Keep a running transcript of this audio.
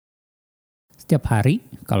Setiap hari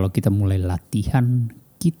kalau kita mulai latihan,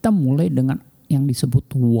 kita mulai dengan yang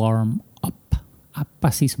disebut warm up. Apa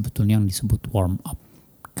sih sebetulnya yang disebut warm up?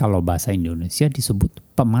 Kalau bahasa Indonesia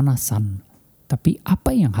disebut pemanasan. Tapi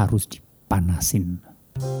apa yang harus dipanasin?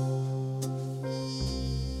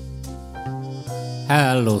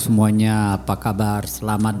 Halo semuanya, apa kabar?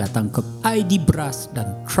 Selamat datang ke ID Brass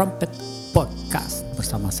dan Trumpet Podcast.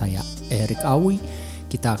 Bersama saya Erik Awi.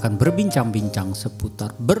 Kita akan berbincang-bincang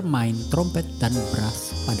seputar bermain trompet dan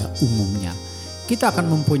brass pada umumnya. Kita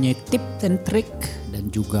akan mempunyai tips dan trik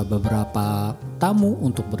dan juga beberapa tamu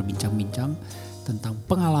untuk berbincang-bincang tentang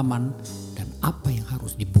pengalaman dan apa yang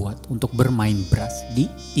harus dibuat untuk bermain brass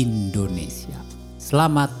di Indonesia.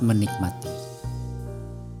 Selamat menikmati.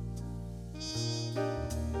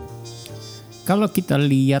 Kalau kita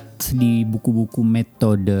lihat di buku-buku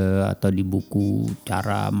metode atau di buku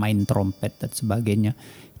cara main trompet dan sebagainya,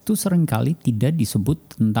 itu seringkali tidak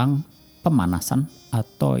disebut tentang pemanasan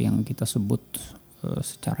atau yang kita sebut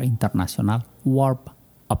secara internasional warm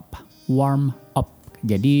up.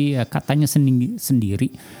 Jadi katanya sendiri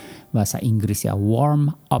bahasa Inggris ya,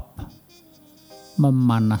 warm up,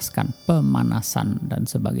 memanaskan, pemanasan dan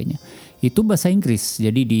sebagainya. Itu bahasa Inggris,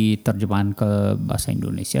 jadi diterjemahkan ke bahasa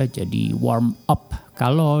Indonesia jadi warm up.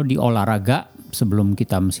 Kalau di olahraga sebelum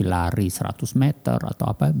kita mesti lari 100 meter atau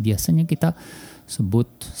apa, biasanya kita sebut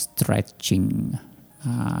stretching.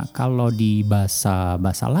 Nah, kalau di bahasa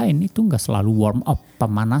lain itu nggak selalu warm up,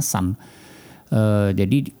 pemanasan.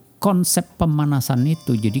 Jadi konsep pemanasan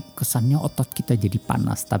itu jadi kesannya otot kita jadi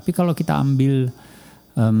panas. Tapi kalau kita ambil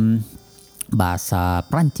bahasa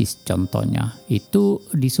Prancis contohnya itu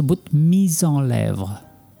disebut mise en lèvre.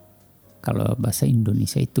 Kalau bahasa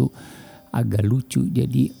Indonesia itu agak lucu,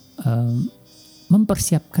 jadi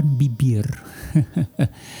mempersiapkan bibir.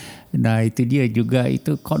 Nah itu dia juga,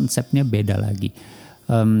 itu konsepnya beda lagi.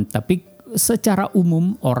 Tapi secara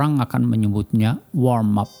umum orang akan menyebutnya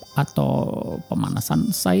warm up atau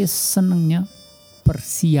pemanasan. Saya senangnya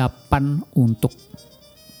persiapan untuk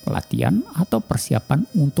latihan atau persiapan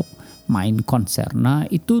untuk main konser. Nah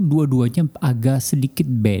itu dua-duanya agak sedikit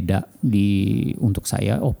beda untuk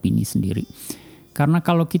saya, opini sendiri. Karena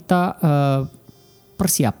kalau kita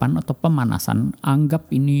persiapan atau pemanasan,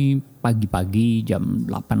 anggap ini pagi-pagi jam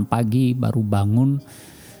 8 pagi baru bangun,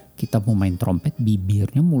 kita mau main trompet,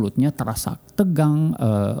 bibirnya, mulutnya terasa tegang,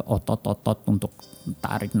 otot-otot untuk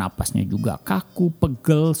tarik napasnya juga kaku,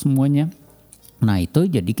 pegel semuanya. Nah itu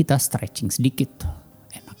jadi kita stretching sedikit.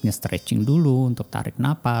 Enaknya stretching dulu untuk tarik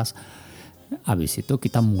napas. Habis itu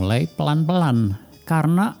kita mulai pelan-pelan.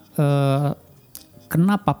 Karena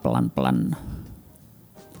kenapa pelan-pelan?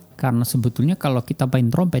 Karena sebetulnya kalau kita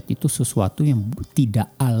main trompet itu sesuatu yang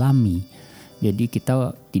tidak alami. Jadi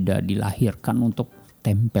kita tidak dilahirkan untuk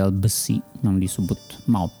tempel besi yang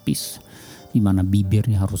disebut mouthpiece, di mana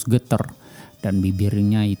bibirnya harus getar dan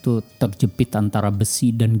bibirnya itu terjepit antara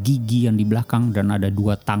besi dan gigi yang di belakang, dan ada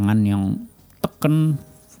dua tangan yang tekan,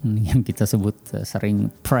 yang kita sebut sering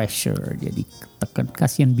pressure. Jadi tekan,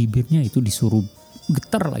 kasihan bibirnya itu disuruh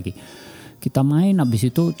getar lagi. Kita main habis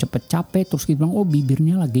itu cepet capek, terus kita bilang oh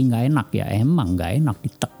bibirnya lagi nggak enak ya. Emang nggak enak,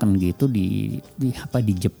 ditekan gitu,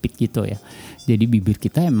 dijepit gitu ya. Jadi bibir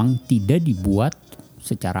kita emang tidak dibuat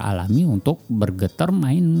secara alami untuk bergetar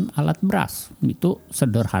main alat brass. Itu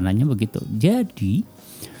sederhananya begitu. Jadi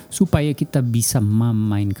supaya kita bisa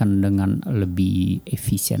memainkan dengan lebih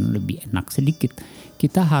efisien, lebih enak sedikit,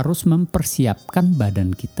 kita harus mempersiapkan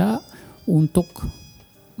badan kita untuk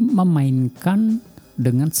memainkan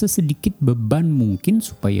dengan sesedikit beban mungkin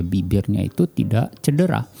supaya bibirnya itu tidak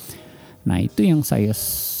cedera. Nah itu yang saya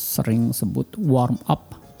sering sebut warm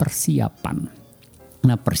up, persiapan.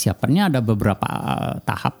 Nah persiapannya ada beberapa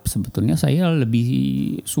tahap. Sebetulnya saya lebih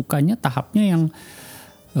sukanya tahapnya yang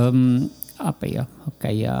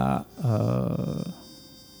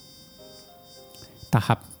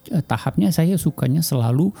tahapnya saya sukanya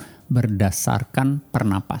selalu berdasarkan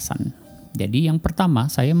pernapasan. Jadi yang pertama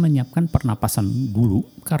saya menyiapkan pernapasan dulu,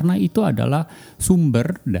 karena itu adalah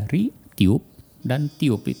sumber dari tiup, dan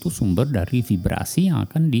tiup itu sumber dari vibrasi yang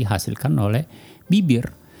akan dihasilkan oleh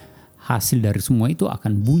bibir. Hasil dari semua itu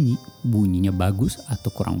akan bunyinya bagus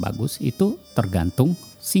atau kurang bagus, itu tergantung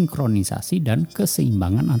sinkronisasi dan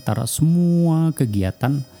keseimbangan antara semua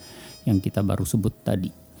kegiatan yang kita baru sebut tadi.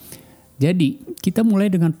 Jadi kita mulai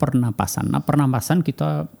dengan pernapasan. Nah pernapasan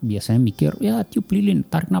kita biasanya mikir ya tiup lilin,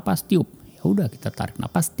 tarik napas tiup. Ya udah kita tarik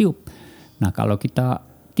napas tiup. Nah kalau kita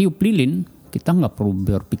tiup lilin, kita nggak perlu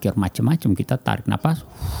berpikir macam-macam, kita tarik napas,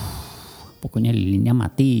 pokoknya lilinnya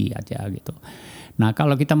mati aja gitu. Nah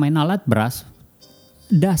kalau kita main alat brass,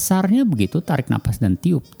 dasarnya begitu, tarik napas dan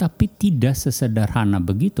tiup, tapi tidak sesederhana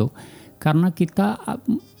begitu. karena kita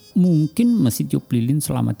mungkin mesti tiup lilin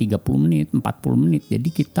selama 30 menit, 40 menit.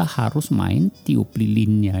 Jadi kita harus main tiup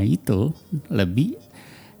lilinnya itu lebih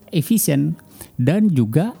efisien. Dan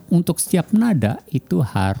juga untuk setiap nada itu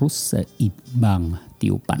harus seimbang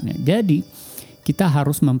tiupannya. Jadi kita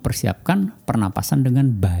harus mempersiapkan pernapasan dengan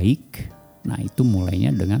baik. Nah itu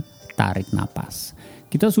mulainya dengan tarik napas.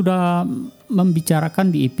 Kita sudah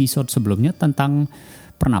membicarakan di episode sebelumnya tentang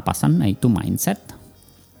pernapasan, nah itu mindset,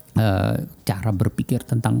 cara berpikir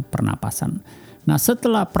tentang pernapasan. Nah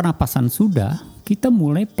setelah pernapasan sudah, kita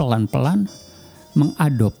mulai pelan-pelan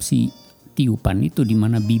mengadopsi tiupan itu di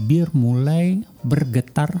mana bibir mulai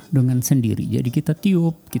bergetar dengan sendiri. Jadi kita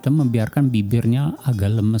tiup, kita membiarkan bibirnya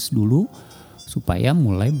agak lemes dulu supaya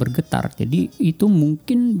mulai bergetar. Jadi itu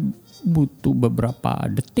mungkin butuh beberapa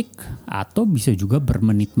detik atau bisa juga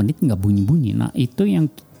bermenit-menit nggak bunyi-bunyi. Nah itu yang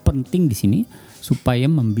penting di sini supaya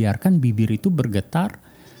membiarkan bibir itu bergetar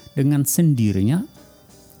dengan sendirinya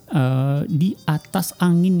di atas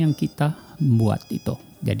angin yang kita buat itu.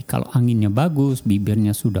 Jadi kalau anginnya bagus,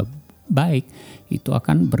 bibirnya sudah baik, itu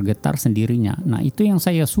akan bergetar sendirinya. Nah itu yang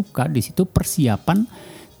saya suka di situ, persiapan,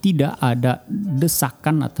 tidak ada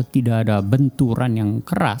desakan atau tidak ada benturan yang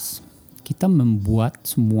keras. Kita membuat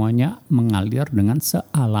semuanya mengalir dengan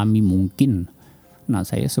sealami mungkin. Nah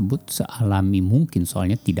saya sebut sealami mungkin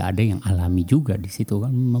soalnya tidak ada yang alami juga di situ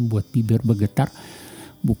kan, membuat bibir bergetar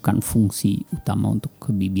bukan fungsi utama untuk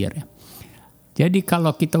ke bibir ya. Jadi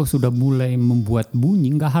kalau kita sudah mulai membuat bunyi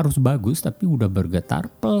nggak harus bagus tapi udah bergetar,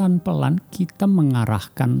 pelan-pelan kita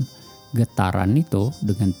mengarahkan getaran itu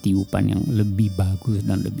dengan tiupan yang lebih bagus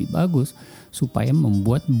dan lebih bagus supaya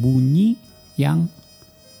membuat bunyi yang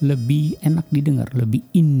lebih enak didengar, lebih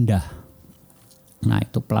indah. Nah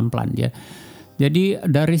itu pelan-pelan ya. Jadi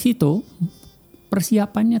dari situ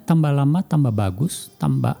persiapannya tambah lama tambah bagus,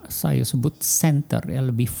 tambah saya sebut center ya,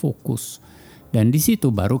 lebih fokus. Dan di situ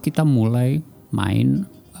baru kita mulai main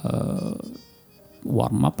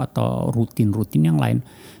warm up atau rutin-rutin yang lain.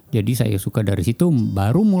 Jadi saya suka dari situ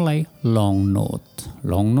baru mulai long note.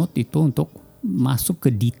 Long note itu untuk masuk ke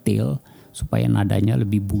detail supaya nadanya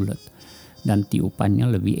lebih bulat dan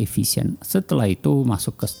tiupannya lebih efisien. Setelah itu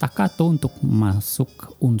masuk ke staccato untuk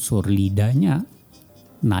masuk unsur lidahnya,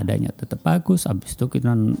 nadanya tetap bagus. Habis itu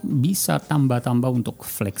kita bisa tambah-tambah untuk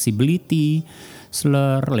flexibility,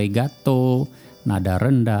 slur, legato, nada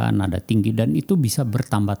rendah, nada tinggi, dan itu bisa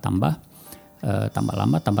bertambah-tambah, tambah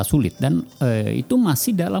lama tambah sulit. Dan itu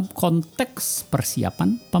masih dalam konteks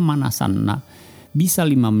persiapan pemanasan. Nah bisa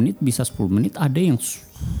 5 menit, bisa 10 menit, ada yang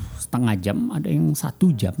setengah jam, ada yang 1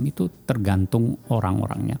 jam, itu tergantung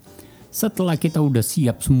orang-orangnya. Setelah kita udah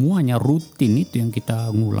siap semuanya, rutin itu yang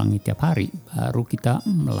kita ngulangi tiap hari, baru kita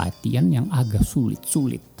latihan yang agak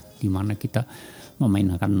sulit-sulit, di mana kita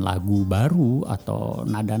memainkan lagu baru atau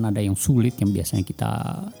nada-nada yang sulit yang biasanya kita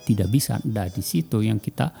tidak bisa. Nah di situ yang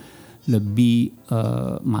kita lebih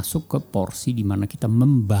masuk ke porsi di mana kita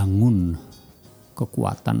membangun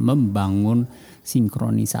kekuatan, membangun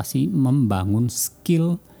sinkronisasi, membangun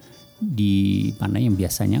skill di mana yang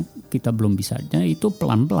biasanya kita belum bisa. Nah itu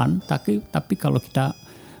pelan-pelan, tapi kalau kita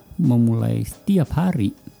memulai setiap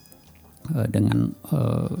hari dengan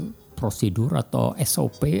prosedur atau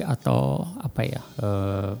SOP atau apa ya,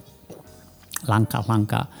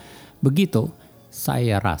 langkah-langkah begitu,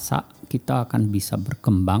 saya rasa kita akan bisa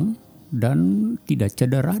berkembang dan tidak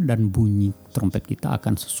cedera, dan bunyi trompet kita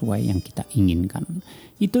akan sesuai yang kita inginkan.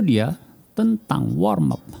 Itu dia tentang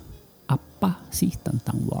warm up. Apa sih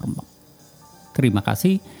tentang warm up? Terima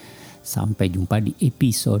kasih, sampai jumpa di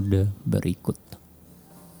episode berikut.